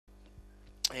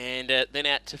And then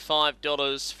out to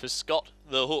 $5 for Scott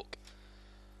the Hook.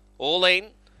 All in.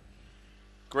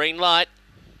 Green light.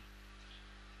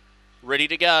 Ready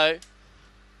to go.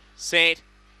 Set.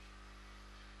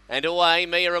 And away,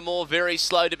 Mia Amore very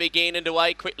slow to begin, and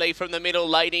away quickly from the middle.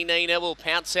 Lady Nina will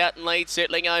pounce out and lead,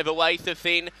 settling over Waitha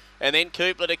Thin. And then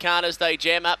Kubla Khan as they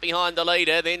jam up behind the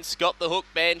leader. Then Scott the Hook,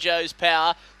 Banjo's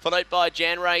Power, followed by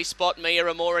Jan Ray Spot, Mia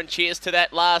Amore, and cheers to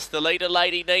that last. The leader,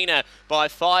 Lady Nina, by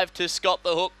 5 to Scott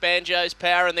the Hook, Banjo's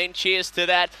Power, and then cheers to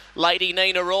that. Lady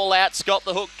Nina all out. Scott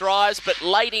the Hook drives, but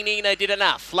Lady Nina did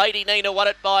enough. Lady Nina won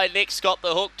it by next. Scott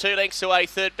the Hook, 2 lengths away,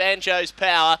 third, Banjo's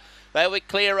Power. They were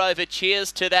clear over.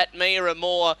 Cheers to that, Mia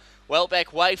Amore. Well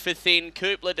back, Wafer Thin,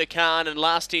 Kubla Khan, and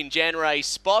last in Jan Ray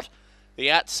Spot. The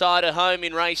outsider home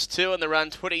in race 2 and the run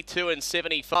 22 and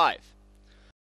 75.